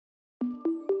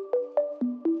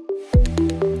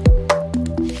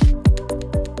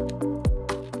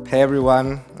Hey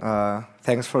everyone,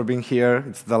 thanks for being here.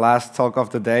 It's the last talk of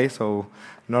the day, so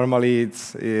normally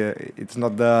it's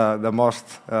not the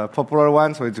most popular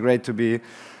one, so it's great to be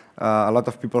a lot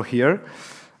of people here.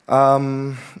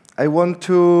 I want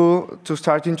to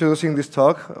start introducing this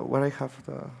talk. Where I have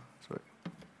the, sorry,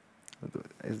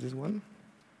 is this one?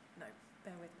 No,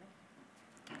 bear with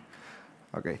me.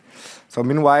 Okay, so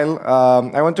meanwhile,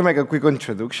 I want to make a quick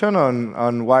introduction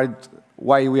on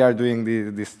why we are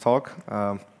doing this talk.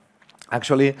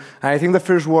 Actually, I think the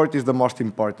first word is the most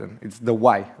important. It's the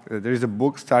why. There is a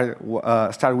book, Start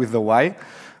with the Why,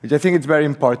 which I think is very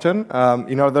important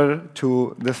in order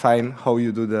to define how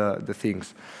you do the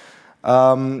things.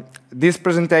 This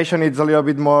presentation is a little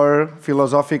bit more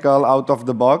philosophical, out of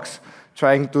the box,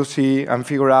 trying to see and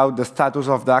figure out the status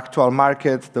of the actual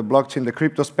market, the blockchain, the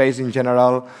crypto space in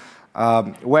general,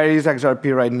 where is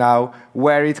XRP right now,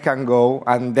 where it can go,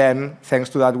 and then, thanks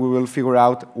to that, we will figure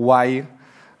out why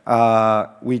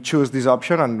we choose this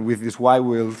option, and with this why,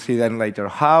 we'll see then later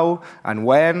how and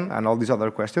when and all these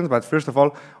other questions. But first of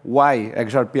all, why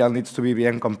XRPL needs to be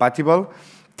EVM compatible,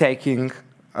 taking,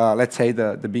 let's say,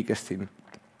 the biggest thing.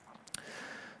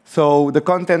 So the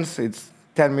contents, it's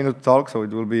 10-minute talk, so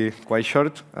it will be quite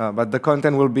short. But the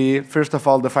content will be, first of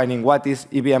all, defining what is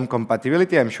EVM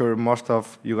compatibility. I'm sure most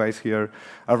of you guys here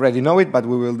already know it, but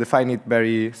we will define it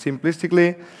very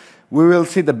simplistically. We will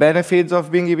see the benefits of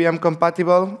being EVM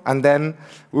compatible, and then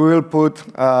we will put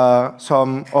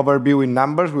some overview in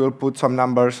numbers. We will put some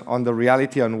numbers on the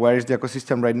reality, on where is the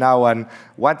ecosystem right now, and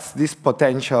what's this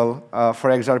potential for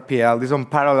XRPL, this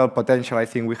unparalleled potential I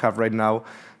think we have right now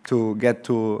to get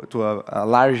to a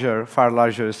larger, far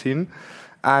larger scene,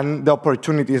 and the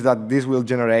opportunities that this will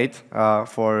generate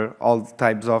for all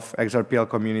types of XRPL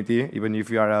community, even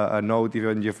if you are a node,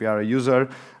 even if you are a user,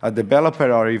 a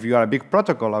developer, or if you are a big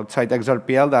protocol outside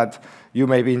XRPL that you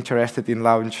may be interested in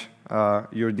launch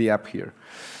your DApp here.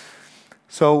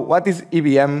 So what is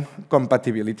EVM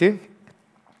compatibility?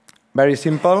 Very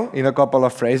simple, in a couple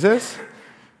of phrases.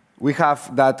 We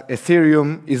have that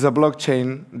Ethereum is a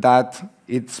blockchain that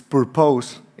its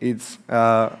purpose is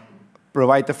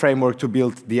provide a framework to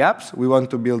build the apps. We want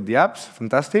to build the apps.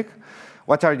 Fantastic.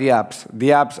 What are the apps? The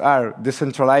apps are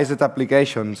decentralized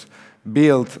applications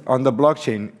built on the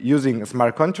blockchain using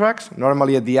smart contracts.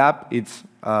 Normally at the app, it's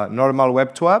a normal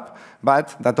Web2 app,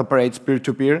 but that operates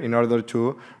peer-to-peer in order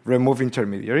to remove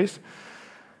intermediaries.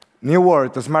 New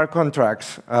word, smart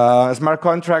contracts. Smart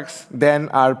contracts then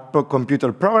are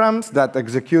computer programs that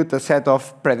execute a set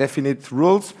of predefined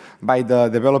rules by the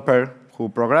developer who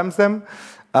programs them,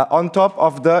 on top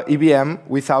of the EVM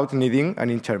without needing an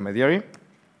intermediary.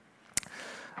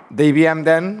 The EVM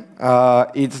then,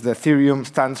 it's the Ethereum,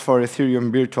 stands for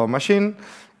Ethereum Virtual Machine.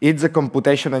 It's a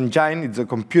computation engine, it's a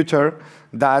computer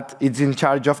that is in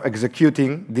charge of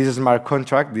executing this smart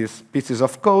contract, these pieces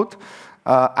of code,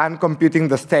 and computing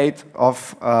the state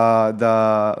of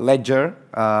the ledger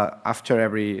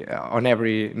on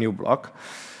every new block.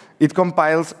 It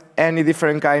compiles any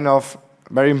different kind of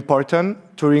very important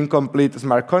Turing-complete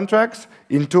smart contracts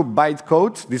into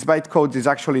bytecodes. This bytecode is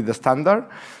actually the standard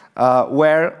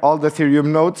where all the Ethereum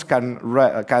nodes can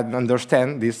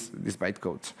understand these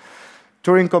bytecodes.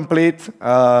 Turing-complete,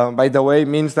 by the way,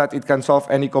 means that it can solve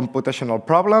any computational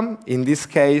problem. In this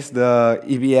case, the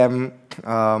EVM,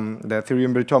 the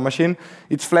Ethereum Virtual Machine,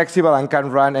 it's flexible and can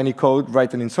run any code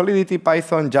written in Solidity,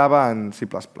 Python, Java, and C++.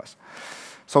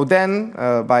 So then,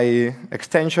 by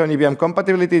extension, EVM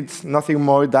compatibility, it's nothing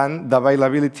more than the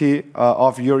availability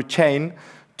of your chain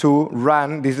to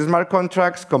run these smart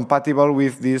contracts compatible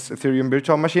with this Ethereum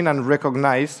Virtual Machine and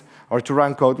recognize, or to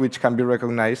run code which can be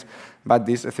recognized by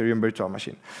this Ethereum Virtual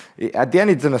Machine. At the end,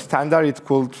 it's a standard.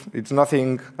 It's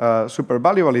nothing super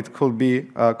valuable. It could be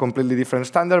a completely different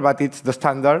standard, but it's the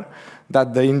standard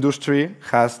that the industry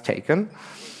has taken.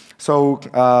 So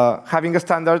having a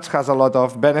standard has a lot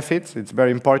of benefits. It's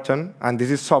very important. And this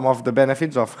is some of the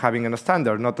benefits of having a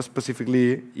standard, not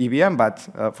specifically EVM, but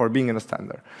for being in a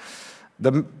standard.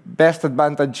 The best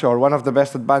advantage, or one of the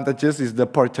best advantages, is the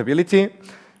portability.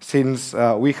 Since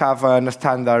we have a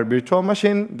standard virtual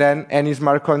machine, then any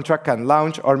smart contract can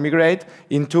launch or migrate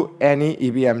into any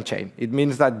EVM chain. It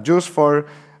means that just for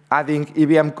adding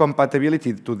EVM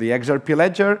compatibility to the XRP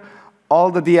ledger, all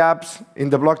the dApps in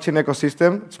the blockchain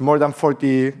ecosystem, it's more than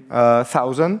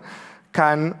 40,000,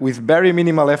 can, with very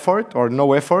minimal effort or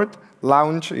no effort,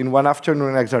 launch in one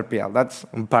afternoon XRPL. That's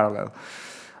unparalleled.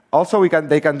 Also,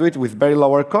 they can do it with very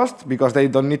lower cost because they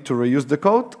don't need to reuse the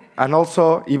code. And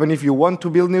also, even if you want to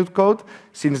build new code,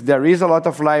 since there is a lot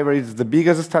of libraries, the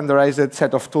biggest standardized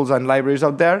set of tools and libraries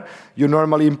out there, you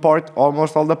normally import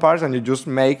almost all the parts and you just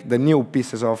make the new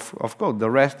pieces of code. The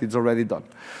rest is already done.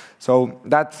 So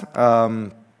that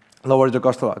lowers the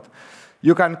cost a lot.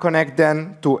 You can connect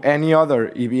then to any other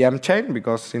EVM chain,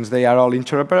 because since they are all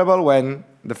interoperable, when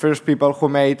the first people who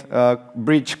made a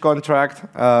bridge contract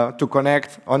to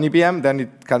connect on EVM, then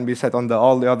it can be set on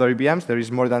all the other EVMs. There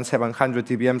is more than 700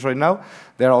 EVMs right now.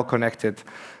 They're all connected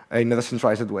in a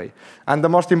decentralized way. And the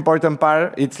most important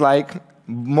part, it's like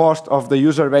most of the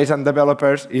user base and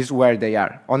developers is where they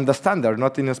are, on the standard,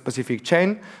 not in a specific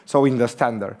chain, so in the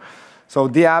standard. So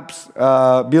the apps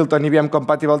built on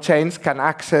EVM-compatible chains can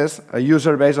access a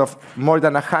user base of more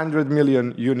than 100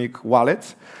 million unique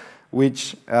wallets,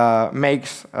 which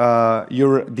makes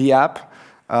the app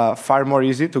far more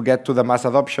easy to get to the mass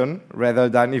adoption, rather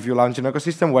than if you launch an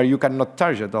ecosystem where you cannot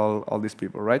target all these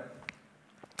people, right?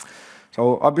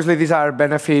 So obviously, these are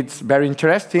benefits very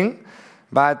interesting,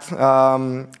 but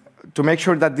to make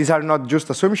sure that these are not just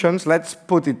assumptions, let's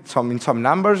put some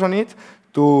numbers on it,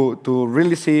 to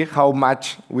really see how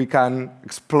much we can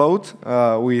explode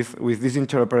with this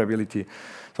interoperability.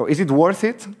 So is it worth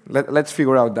it? Let's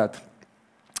figure out that.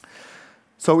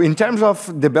 So in terms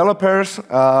of developers,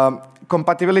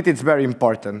 compatibility is very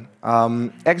important.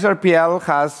 XRPL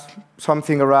has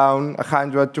something around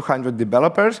 100, 200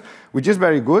 developers, which is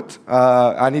very good,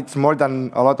 and it's more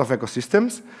than a lot of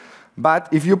ecosystems. But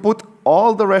if you put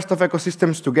all the rest of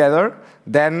ecosystems together,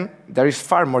 then there is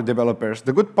far more developers.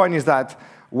 The good point is that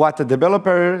what a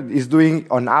developer is doing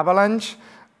on Avalanche,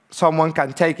 someone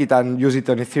can take it and use it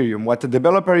on Ethereum. What a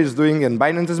developer is doing in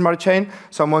Binance Smart Chain,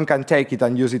 someone can take it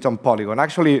and use it on Polygon.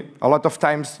 Actually, a lot of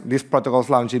times, these protocols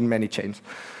launch in many chains.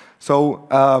 So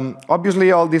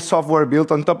obviously, all this software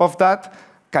built on top of that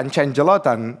can change a lot.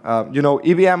 And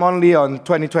EVM only on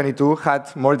 2022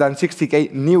 had more than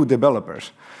 60K new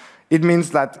developers. It means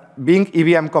that being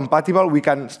EVM compatible, we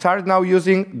can start now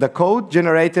using the code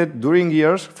generated during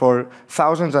years for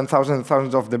thousands and thousands and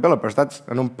thousands of developers. That's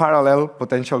an unparalleled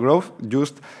potential growth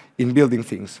just in building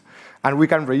things. And we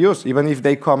can reuse, even if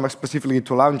they come specifically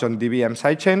to launch on the EVM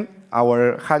sidechain,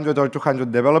 our 100 or 200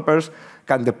 developers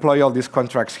can deploy all these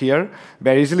contracts here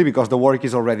very easily because the work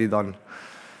is already done.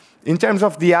 In terms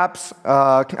of the apps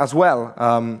as well,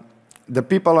 the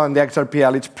people on the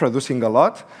XRPL, it's producing a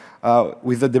lot.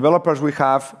 With the developers we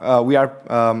have, we are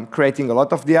creating a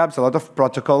lot of the apps, a lot of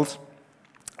protocols.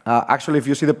 Actually, if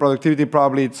you see the productivity,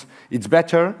 probably it's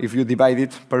better if you divide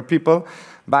it per people.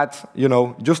 But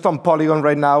just on Polygon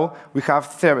right now, we have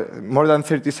more than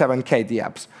 37K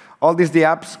DApps. All these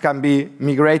DApps can be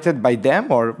migrated by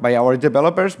them or by our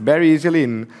developers very easily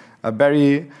in a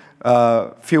with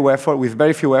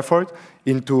very few effort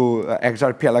into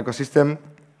XRPL ecosystem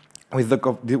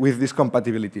with this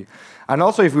compatibility. And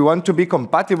also, if we want to be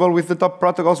compatible with the top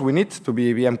protocols, we need to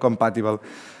be EVM compatible.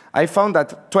 I found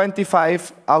that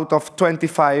 25 out of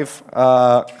 25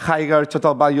 higher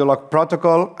total value lock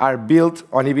protocol are built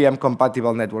on EVM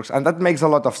compatible networks. And that makes a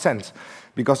lot of sense.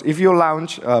 Because if you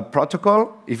launch a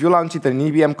protocol, if you launch it in an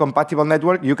EVM compatible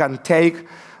network, you can take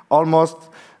almost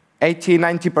 80,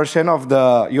 90% of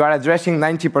you are addressing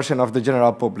 90% of the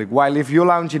general public. While if you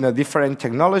launch in a different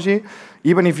technology,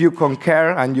 even if you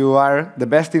concur and you are the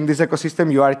best in this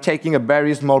ecosystem, you are taking a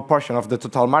very small portion of the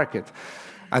total market.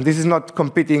 And this is not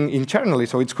competing internally,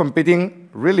 so it's competing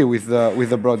really with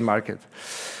the broad market.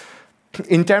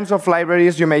 In terms of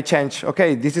libraries, you may change.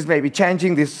 Okay, this is maybe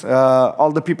changing.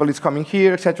 All the people is coming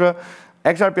here, etc.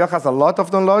 XRPL has a lot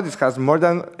of downloads. It has more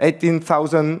than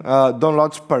 18,000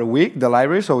 downloads per week, the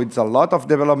library, so it's a lot of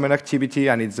development activity,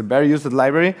 and it's a very used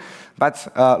library.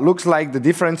 But looks like the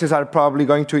differences are probably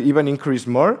going to even increase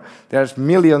more. There's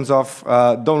millions of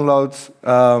downloads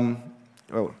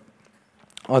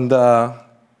on the...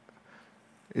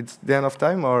 It's the end of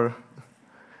time, or?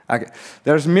 Okay.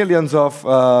 There's millions of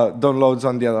downloads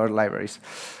on the other libraries.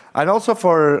 And also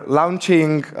for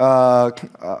launching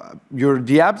your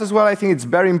DApps as well, I think it's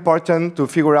very important to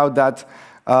figure out that,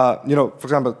 for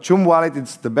example, Chum Wallet,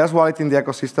 it's the best wallet in the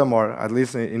ecosystem, or at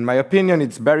least in my opinion,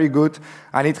 it's very good.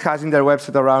 And it has in their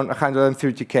website around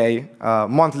 130K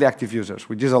monthly active users,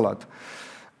 which is a lot.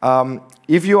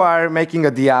 If you are making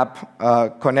a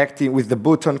DApp connecting with the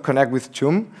button Connect with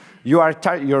Chum,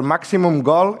 your maximum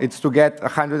goal is to get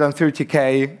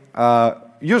 130K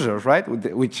users, right?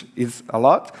 Which is a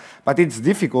lot, but it's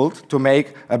difficult to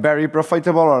make a very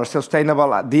profitable or sustainable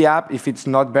DApp if it's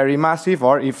not very massive,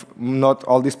 or if not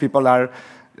all these people are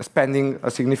spending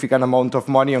a significant amount of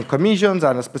money on commissions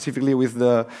and specifically with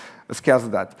the scales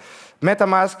of that.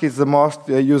 MetaMask is the most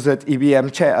used EVM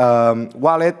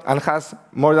wallet and has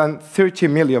more than 30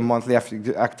 million monthly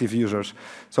active users.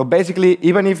 So basically,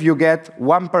 even if you get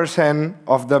 1%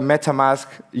 of the MetaMask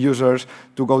users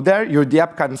to go there, your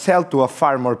DApp can sell to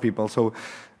far more people. So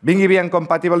being EVM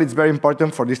compatible is very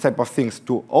important for this type of things,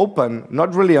 to open,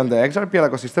 not really on the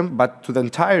XRPL ecosystem, but to the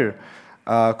entire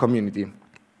community.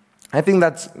 I think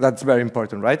that's very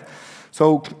important, right?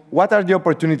 So what are the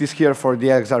opportunities here for the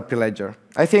XRP ledger?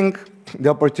 I think the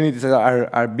opportunities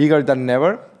are bigger than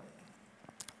ever.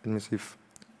 Let me see if...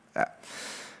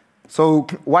 So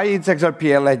why is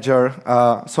XRPL ledger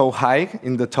so high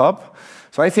in the top?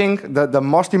 So I think that the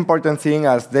most important thing,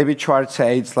 as David Schwartz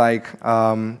said, it's like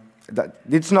that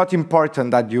it's not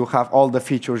important that you have all the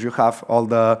features, you have all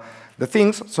the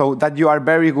things, so that you are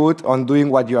very good on doing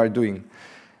what you are doing.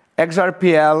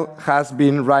 XRPL has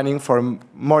been running for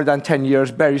more than 10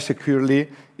 years very securely.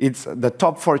 It's the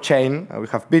top 4 chain. We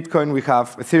have Bitcoin, we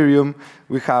have Ethereum,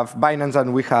 we have Binance,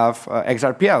 and we have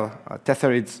XRPL.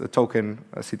 Tether is a token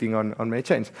sitting on many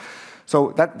chains.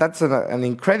 So that's an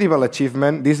incredible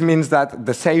achievement. This means that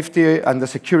the safety and the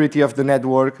security of the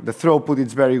network, the throughput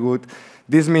is very good.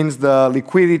 This means the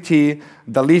liquidity,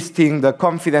 the listing, the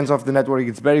confidence of the network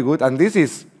is very good. And this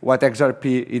is what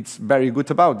XRP is very good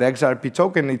about. The XRP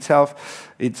token itself,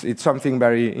 it's something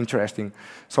very interesting.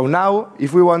 So now,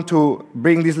 if we want to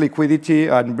bring this liquidity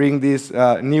and bring these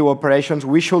new operations,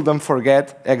 we shouldn't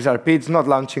forget XRP. It's not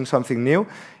launching something new.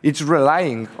 It's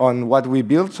relying on what we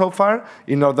built so far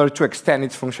in order to extend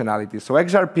its functionality. So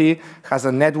XRP has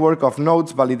a network of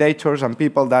nodes, validators, and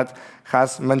people that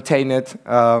has maintained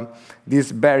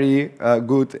this very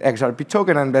good XRP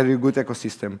token and very good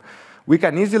ecosystem. We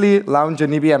can easily launch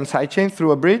an EVM sidechain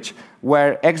through a bridge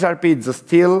where XRP is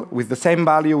still with the same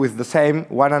value, with the same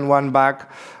one-on-one back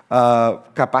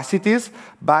capacities,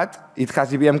 but it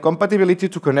has EVM compatibility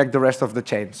to connect the rest of the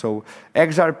chain. So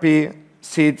XRP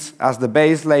sits as the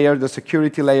base layer, the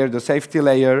security layer, the safety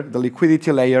layer, the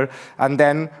liquidity layer, and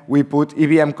then we put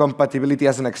EVM compatibility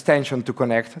as an extension to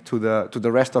connect to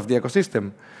the rest of the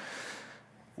ecosystem.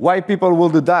 Why people will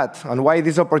do that, and why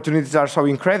these opportunities are so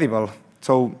incredible?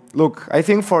 So look, I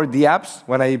think for the apps,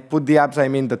 when I put the apps, I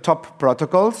mean the top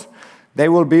protocols, they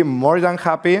will be more than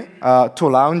happy to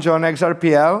launch on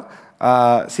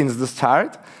XRPL since the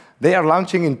start. They are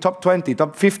launching in top 20,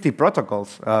 top 50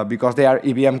 protocols because they are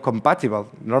EVM compatible.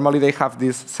 Normally they have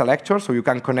this selector, so you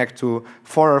can connect to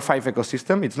 4 or 5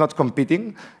 ecosystems. It's not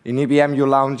competing. In EVM, you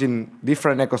launch in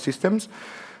different ecosystems.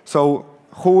 So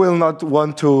who will not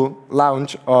want to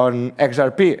launch on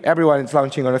XRP? Everyone is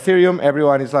launching on Ethereum,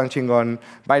 everyone is launching on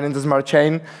Binance Smart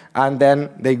Chain, and then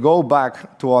they go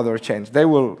back to other chains. They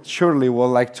will surely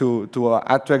like to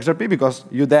add to XRP because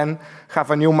you then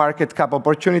have a new market cap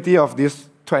opportunity of this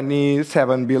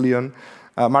 27 billion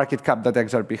market cap that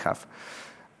XRP have.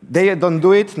 They don't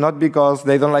do it not because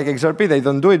they don't like XRP, they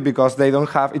don't do it because they don't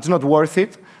have, it's not worth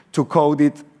it to code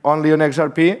it only on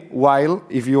XRP, while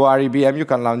if you are EVM, you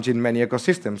can launch in many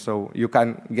ecosystems, so you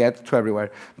can get to everywhere.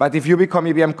 But if you become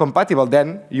EVM compatible,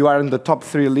 then you are in the top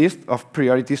 3 list of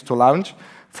priorities to launch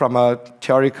from a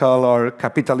theoretical or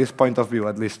capitalist point of view,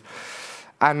 at least.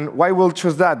 And why we'll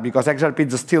choose that? Because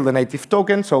XRP is still the native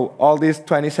token, so all this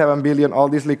 27 billion, all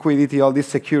this liquidity, all this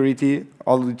security,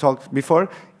 all we talked before,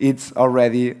 it's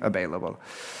already available.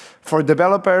 For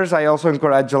developers, I also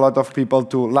encourage a lot of people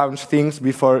to launch things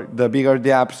before the bigger the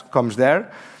apps comes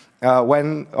there.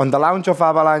 When on the launch of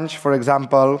Avalanche, for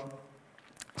example,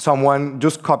 someone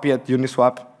just copied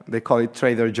Uniswap, they call it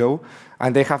Trader Joe,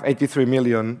 and they have 83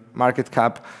 million market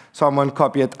cap. Someone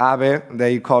copied Aave,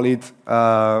 they call it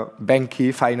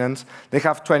Benki Finance. They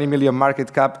have 20 million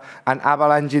market cap, and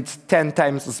Avalanche is 10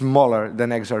 times smaller than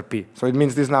XRP. So it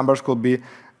means these numbers could be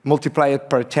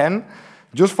multiplied per 10.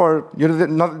 Just for, you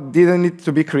didn't need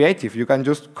to be creative. You can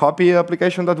just copy an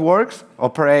application that works,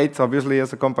 operate. Obviously,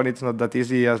 as a company, it's not that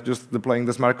easy as just deploying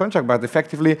the smart contract, but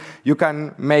effectively, you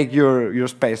can make your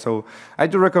space. So I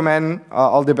do recommend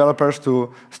all developers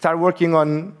to start working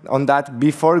on that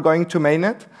before going to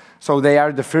mainnet. So they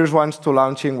are the first ones to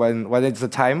launching when it's the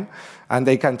time, and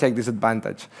they can take this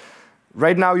advantage.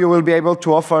 Right now, you will be able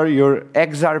to offer your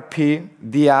XRP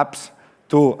dApps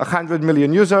to 100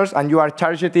 million users, and you are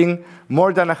targeting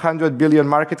more than 100 billion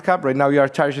market cap. Right now, you are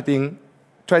targeting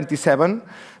 27.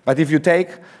 But if you take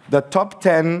the top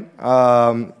 10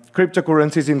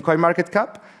 cryptocurrencies in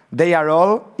CoinMarketCap, they are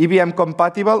all EVM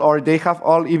compatible, or they have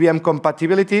all EVM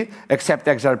compatibility except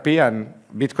XRP, and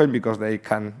Bitcoin because they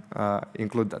can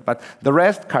include that. But the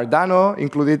rest, Cardano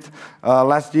included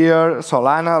last year,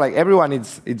 Solana, like everyone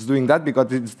is doing that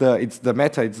because it's the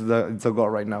meta, it's the goal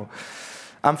right now.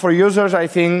 And for users, I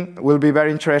think will be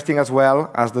very interesting as well,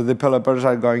 as the developers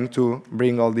are going to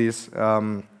bring all this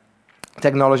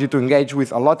technology to engage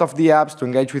with a lot of the apps, to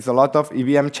engage with a lot of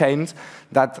EVM chains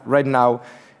that right now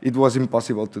it was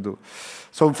impossible to do.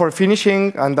 So for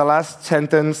finishing, and the last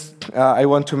sentence I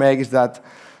want to make is that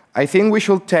I think we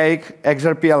should take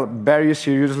XRPL very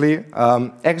seriously.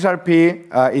 XRP,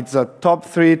 it's a top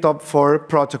 3, top 4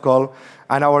 protocol,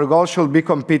 and our goal should be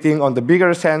competing on the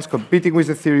bigger sense, competing with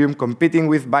Ethereum, competing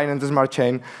with Binance Smart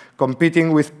Chain,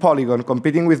 competing with Polygon,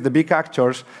 competing with the big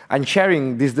actors, and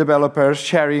sharing these developers,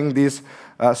 sharing these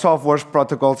softwares,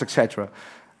 protocols, etc.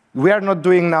 We are not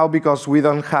doing now because we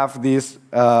don't have this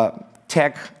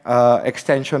tech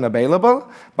extension available,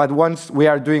 but once we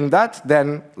are doing that,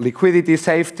 then liquidity,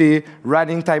 safety,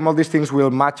 running time, all these things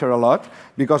will matter a lot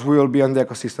because we will be on the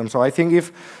ecosystem. So I think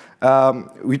if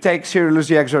we take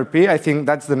seriously XRP, I think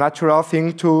that's the natural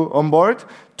thing to onboard,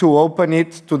 to open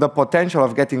it to the potential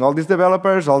of getting all these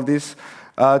developers, all these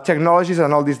technologies,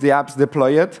 and all these the apps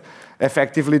deployed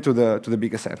effectively to the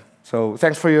biggest end. So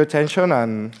thanks for your attention,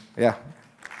 and yeah,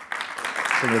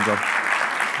 good job.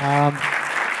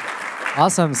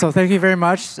 Awesome. So thank you very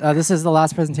much. This is the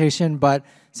last presentation, but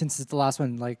since it's the last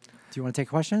one, like, do you want to take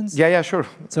questions? Yeah, sure.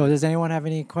 So does anyone have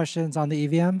any questions on the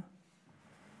EVM?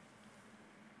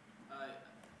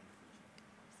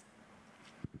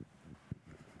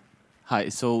 Hi.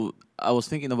 So I was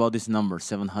thinking about this number,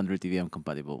 700 EVM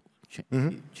compatible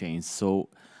chains. So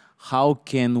how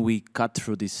can we cut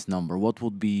through this number? What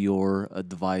would be your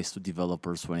advice to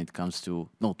developers when it comes to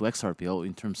XRPL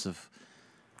in terms of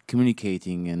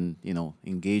communicating and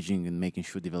engaging and making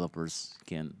sure developers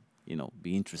can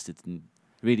be interested in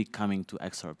really coming to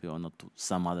XRPL, not to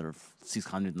some other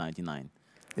 699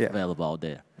 available out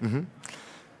there?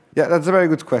 Yeah, that's a very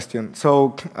good question.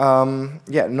 So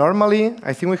yeah, normally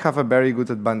I think we have a very good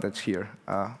advantage here,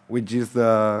 which is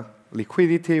the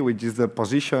liquidity, which is the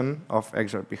position of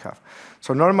XRP have.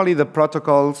 So normally the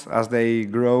protocols, as they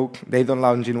grow, they don't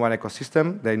launch in one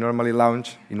ecosystem. They normally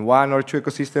launch in 1 or 2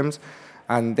 ecosystems,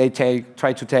 and they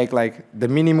try to take like the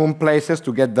minimum places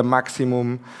to get the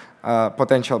maximum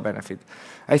potential benefit.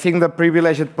 I think the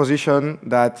privileged position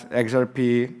that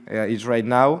XRP is right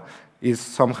now is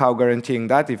somehow guaranteeing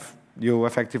that if you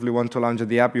effectively want to launch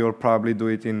the app, you'll probably do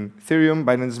it in Ethereum,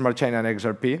 Binance Smart Chain, and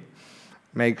XRP.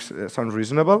 Sounds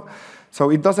reasonable. So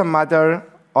it doesn't matter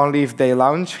only if they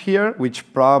launch here,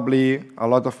 which probably a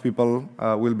lot of people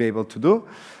will be able to do,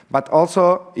 but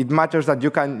also it matters that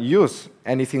you can use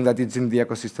anything that is in the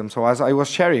ecosystem. So as I was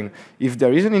sharing, if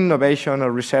there is an innovation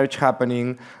or research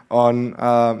happening on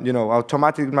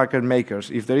automatic market makers,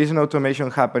 if there is an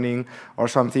automation happening or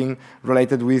something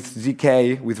related with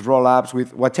ZK, with rollups,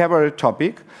 with whatever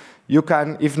topic, you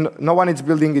can, if no one is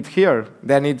building it here,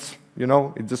 then it's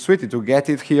it's a sweetie to get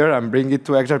it here and bring it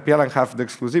to XRPL and have the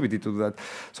exclusivity to do that.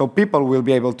 So people will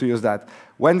be able to use that.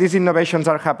 When these innovations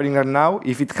are happening right now,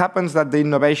 if it happens that the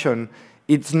innovation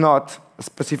it's not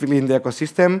specifically in the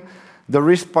ecosystem, the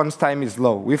response time is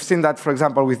low. We've seen that, for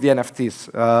example, with the NFTs.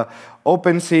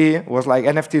 OpenSea was like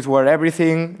NFTs were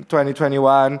everything,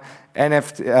 2021.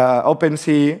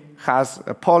 OpenSea has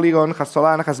a Polygon, has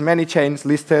Solana, has many chains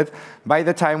listed. By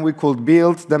the time we could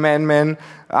build the amendment,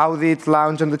 audit,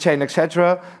 launch on the chain,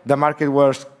 etc., the market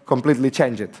was completely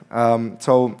changed.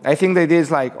 So I think the idea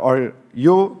is like, or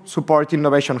you support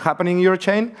innovation happening in your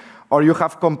chain, or you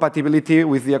have compatibility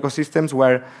with the ecosystems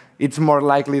where it's more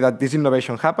likely that this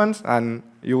innovation happens, and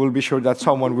you will be sure that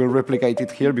someone will replicate it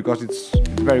here because it's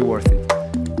very worth it.